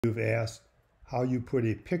You've asked how you put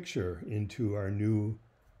a picture into our new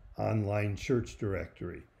online church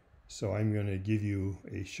directory. So I'm going to give you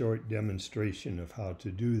a short demonstration of how to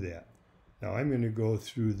do that. Now I'm going to go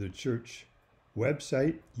through the church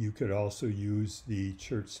website. You could also use the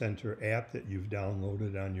Church Center app that you've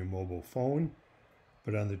downloaded on your mobile phone.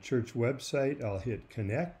 But on the church website, I'll hit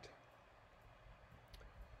connect.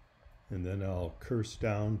 And then I'll curse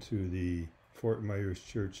down to the Fort Myers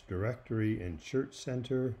Church directory and Church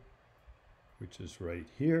Center, which is right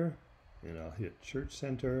here. And I'll hit Church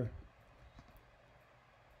Center.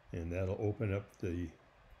 And that'll open up the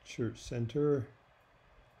Church Center.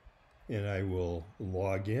 And I will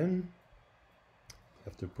log in. I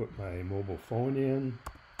have to put my mobile phone in.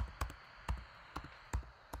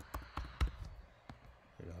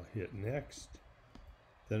 And I'll hit next.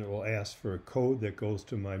 Then it will ask for a code that goes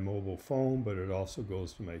to my mobile phone, but it also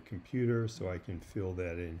goes to my computer, so I can fill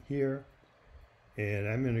that in here. And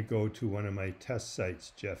I'm going to go to one of my test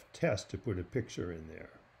sites, Jeff Test, to put a picture in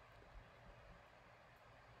there.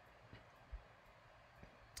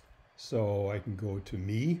 So I can go to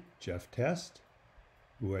me, Jeff Test,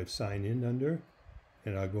 who I've signed in under,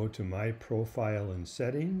 and I'll go to my profile and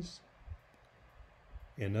settings.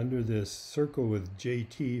 And under this circle with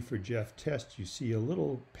JT for Jeff Test, you see a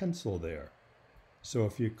little pencil there. So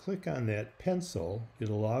if you click on that pencil, it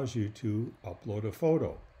allows you to upload a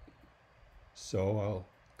photo. So I'll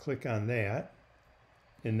click on that.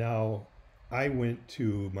 And now I went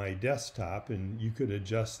to my desktop, and you could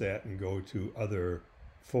adjust that and go to other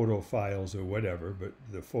photo files or whatever, but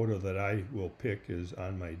the photo that I will pick is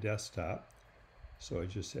on my desktop. So I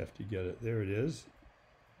just have to get it. There it is.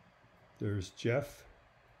 There's Jeff,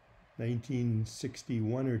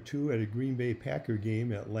 1961 or 2 at a Green Bay Packer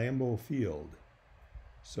game at Lambeau Field.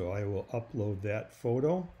 So I will upload that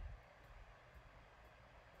photo.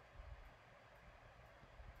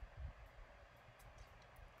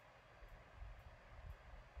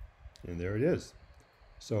 And there it is.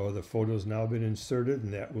 So the photo's now been inserted,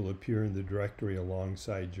 and that will appear in the directory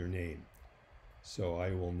alongside your name. So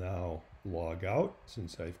I will now log out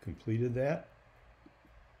since I've completed that.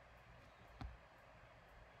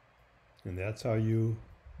 And that's how you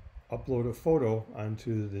upload a photo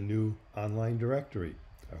onto the new online directory.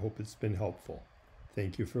 I hope it's been helpful.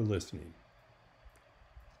 Thank you for listening.